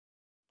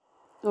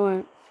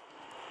Alright.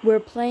 We're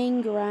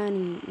playing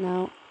Granny.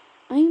 Now,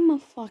 I'm a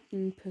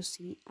fucking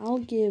pussy. I'll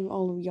give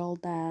all of y'all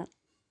that.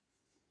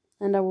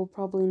 And I will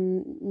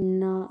probably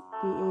not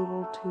be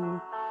able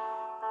to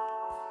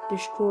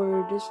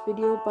destroy this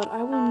video, but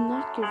I will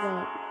not give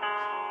up.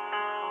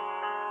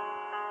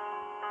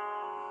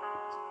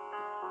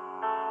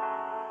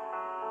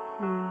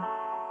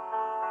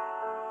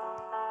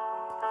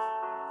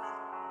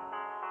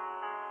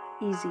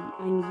 Easy.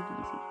 I need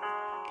easy.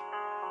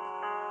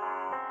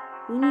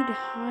 We need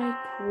high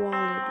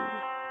quality.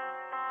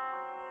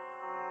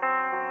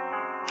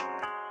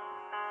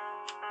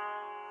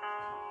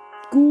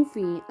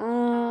 Goofy.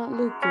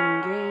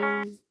 Looking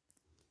game.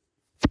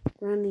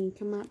 Granny,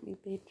 come at me,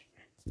 bitch.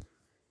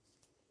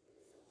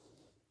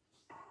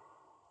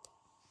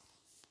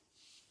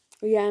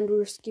 Oh yeah, and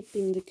we're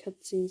skipping the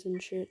cutscenes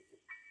and shit.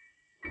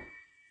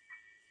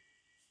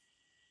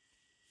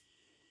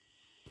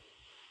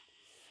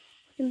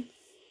 Fucking...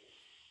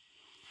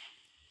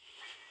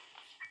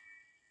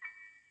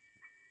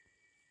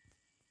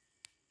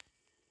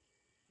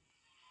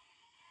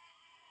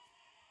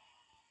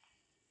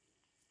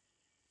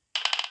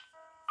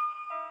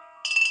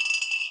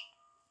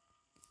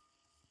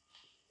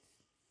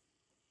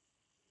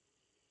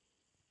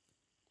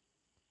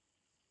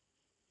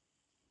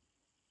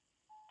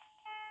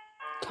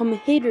 Come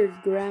hitter,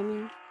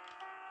 Grammy.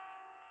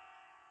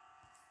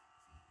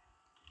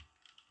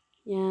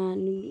 Yeah, I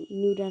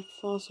knew that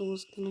fossil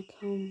was gonna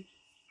come.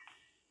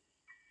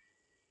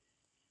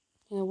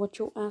 Yeah, what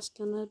your ass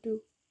gonna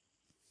do?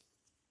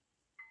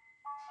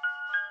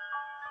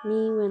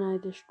 Me when I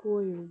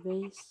destroy your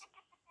vase.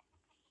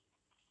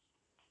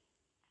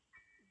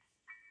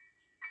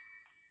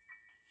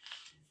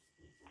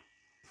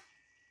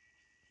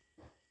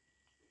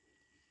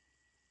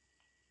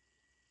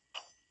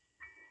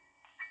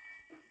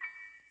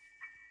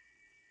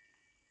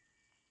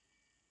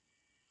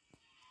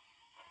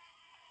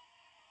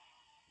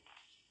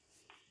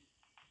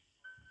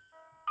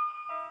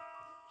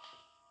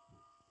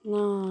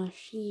 Nah,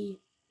 she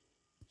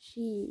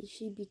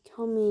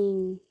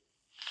becoming.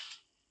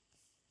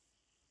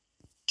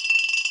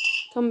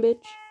 Come, bitch.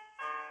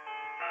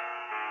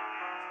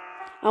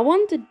 I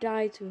want to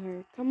die to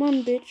her. Come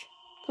on, bitch.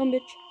 Come, bitch.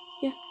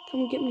 Yeah,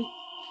 come get me.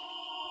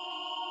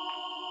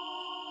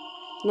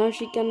 Now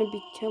she gonna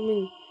be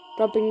coming,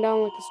 dropping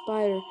down like a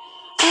spider.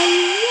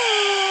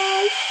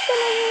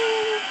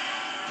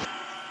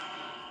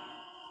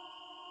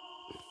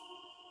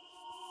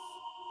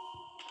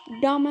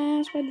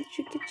 Dumbass, why did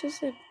you get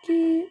yourself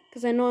killed?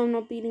 Because I know I'm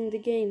not beating the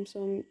game,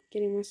 so I'm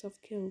getting myself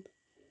killed.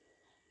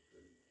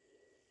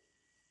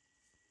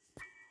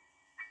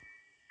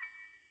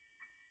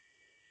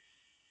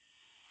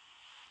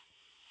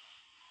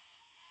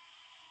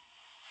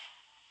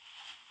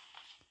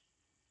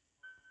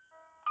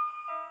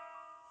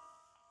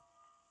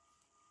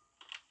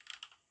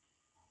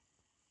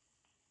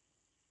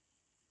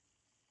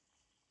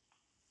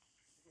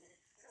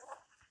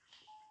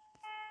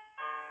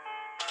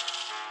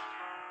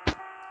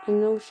 I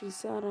know she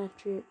saw that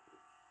shit.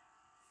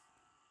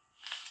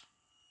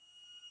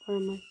 Where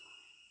am I?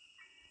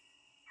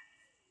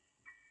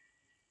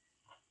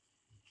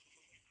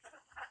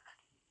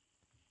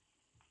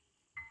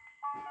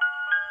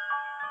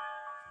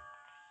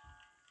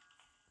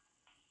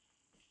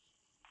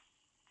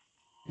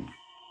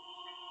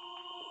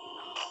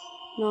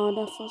 No,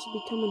 that fossil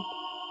be coming.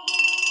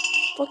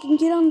 Fucking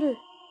get under.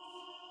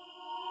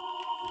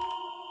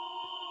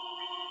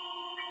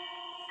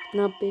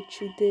 Nah,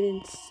 bitch, you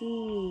didn't see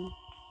me.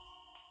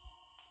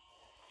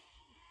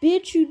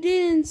 Bitch, you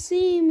didn't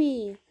see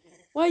me.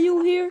 Why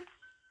you here?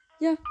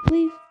 Yeah,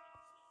 leave.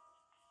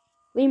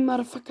 Leave,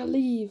 motherfucker,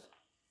 leave.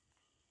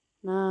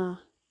 Nah.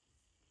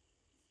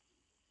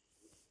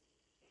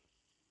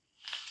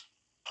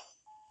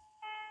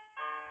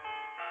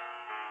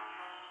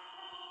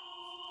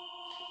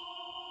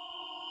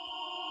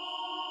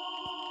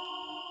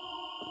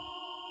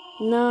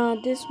 Nah,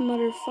 this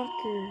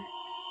motherfucker.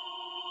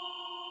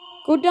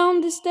 Go down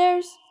the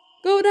stairs.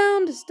 Go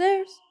down the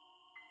stairs.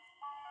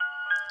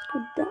 Go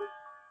down.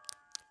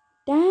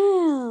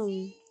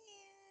 Damn.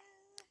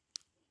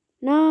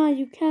 Nah,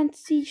 you can't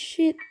see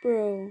shit,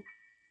 bro.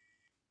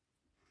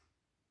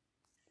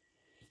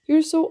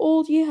 You're so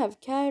old, you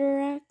have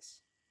cataracts.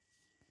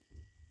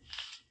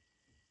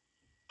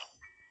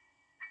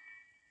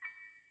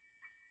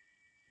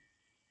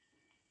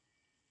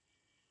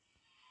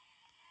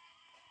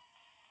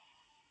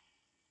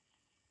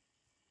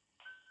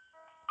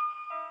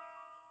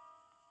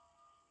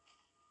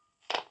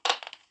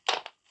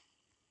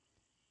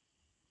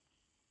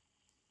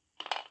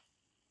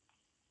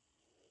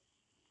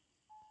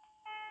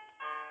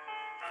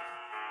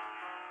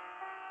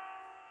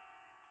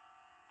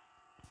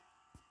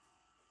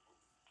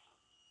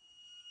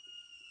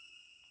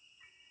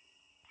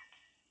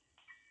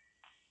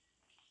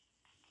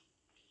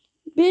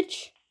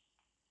 Bitch.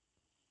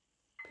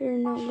 Better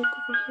not look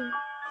over here.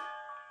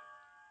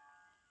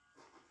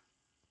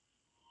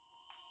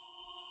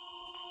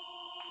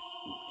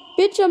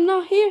 Bitch, I'm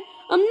not here.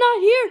 I'm not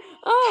here.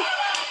 Oh.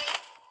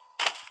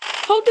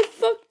 How the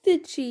fuck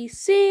did she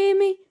see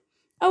me?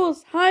 I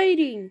was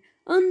hiding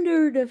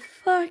under the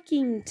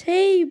fucking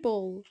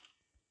table.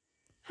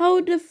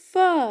 How the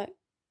fuck?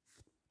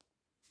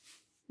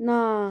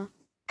 Nah.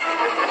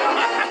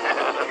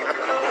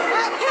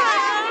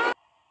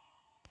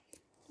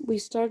 We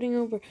starting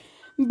over.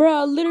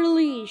 Bruh,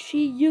 literally,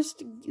 she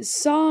just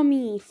saw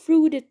me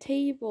through the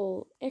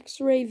table.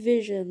 X-ray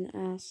vision,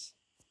 ass.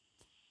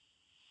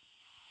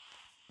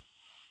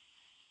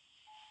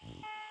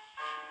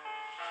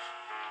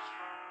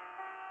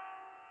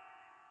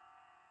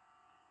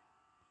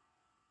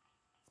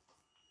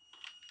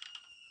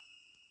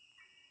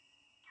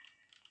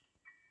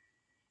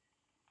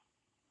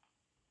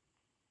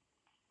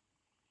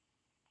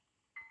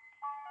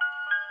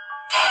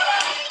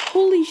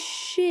 Holy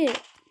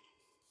shit.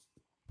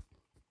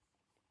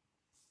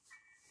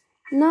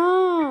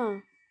 Nah.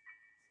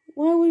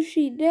 Why was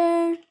she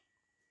there?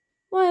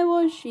 Why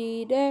was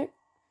she there?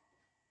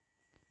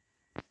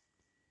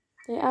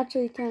 They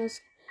actually kind of...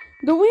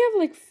 Don't we have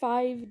like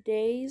 5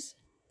 days?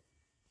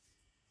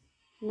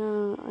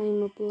 Nah,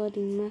 I'm a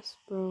bloody mess,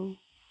 bro.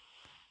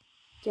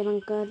 Get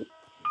on God.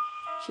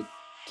 She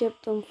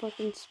kept on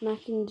fucking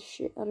smacking the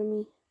shit out of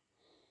me.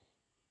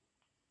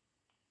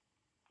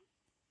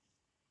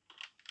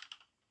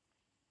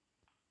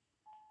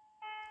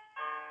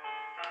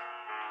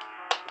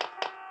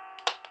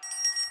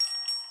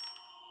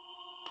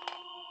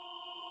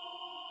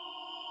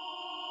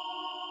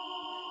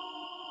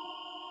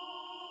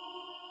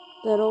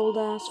 That old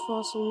ass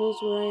fossil knows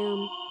where I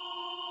am.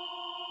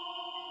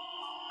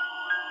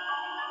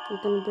 I'm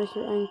gonna break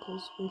her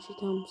ankles when she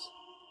comes.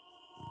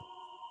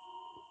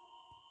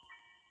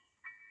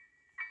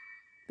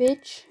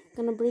 Bitch,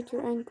 I'm gonna break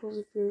your ankles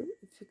if you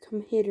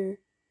come hit her.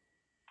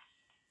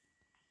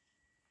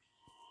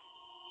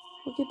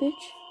 Okay,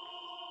 bitch.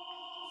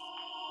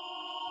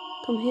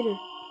 Come hit her.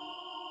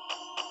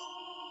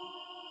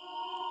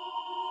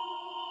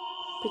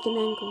 Breaking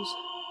ankles.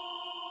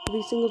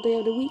 Every single day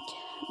of the week.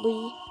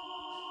 We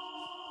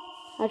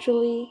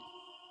actually...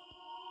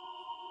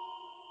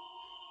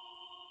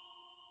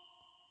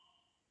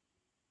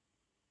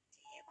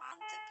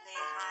 Want to play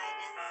hide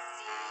and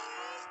seek?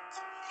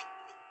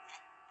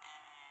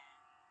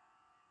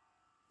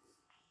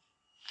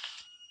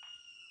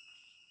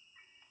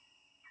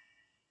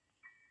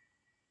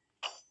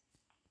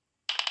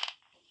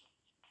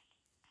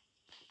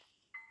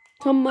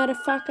 Come,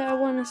 motherfucker, I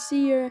wanna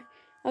see your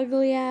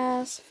ugly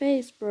ass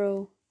face,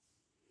 bro.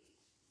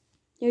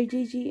 Your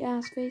GG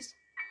ass face.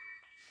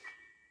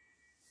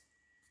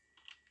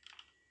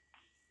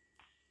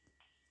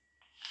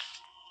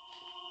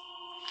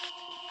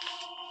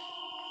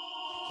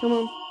 Come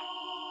on.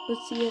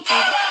 Let's see it.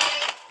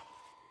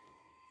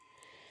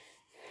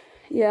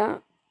 Yeah.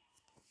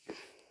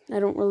 I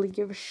don't really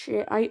give a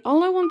shit.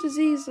 All I want to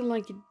see is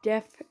like a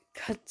death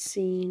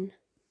cutscene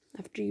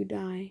after you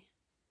die.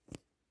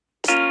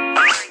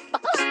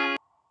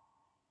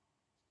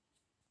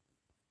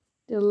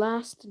 The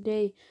last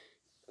day.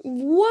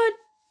 What?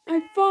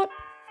 I thought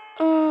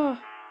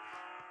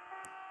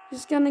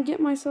just gonna get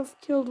myself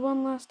killed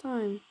one last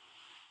time.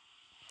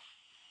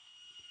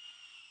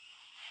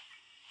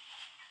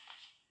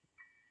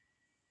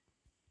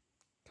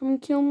 Come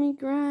kill me,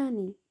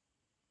 Granny.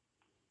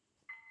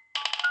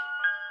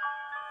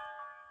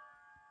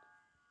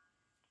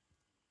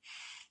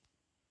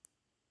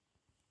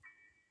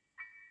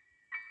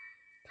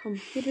 Come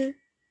hit her.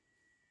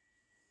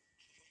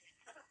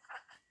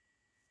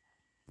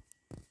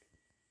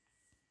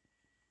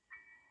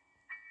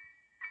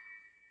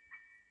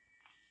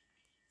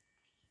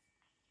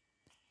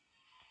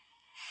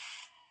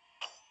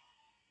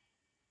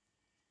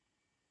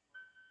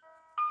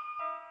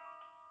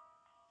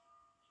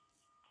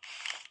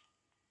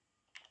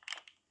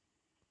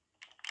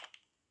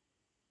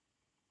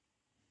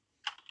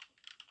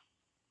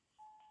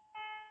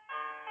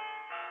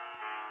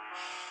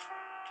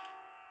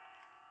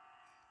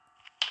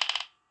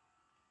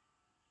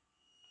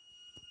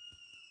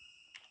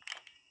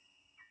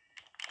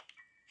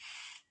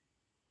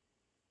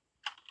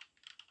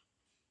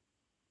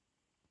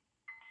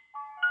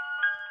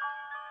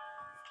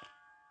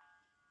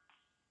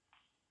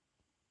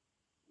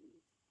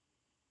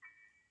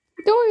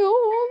 Do you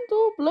want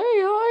to play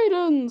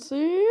hide and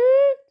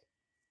seek?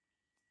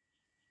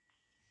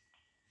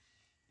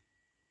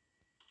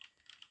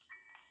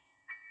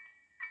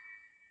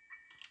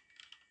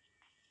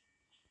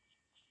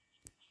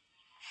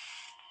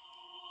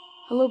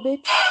 Hello,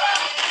 bitch.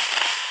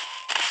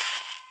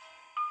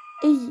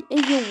 Hey,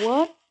 you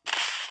what?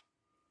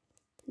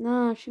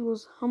 Nah, she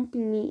was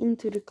humping me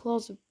into the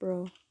closet,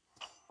 bro.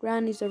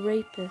 Granny's a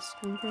rapist,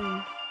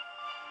 confirmed.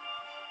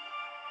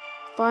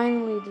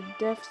 Finally, the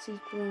death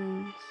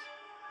sequence.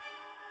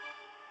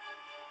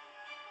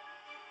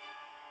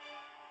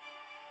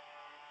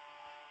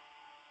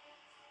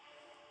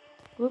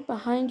 Look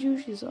behind you,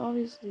 she's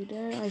obviously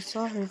there. I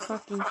saw her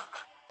fucking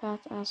fat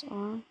ass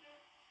arm.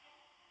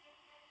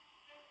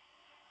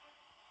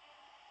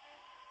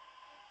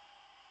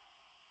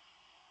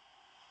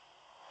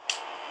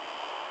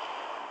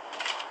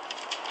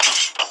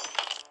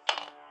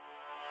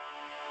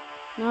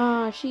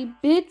 Nah, she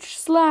bitch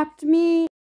slapped me.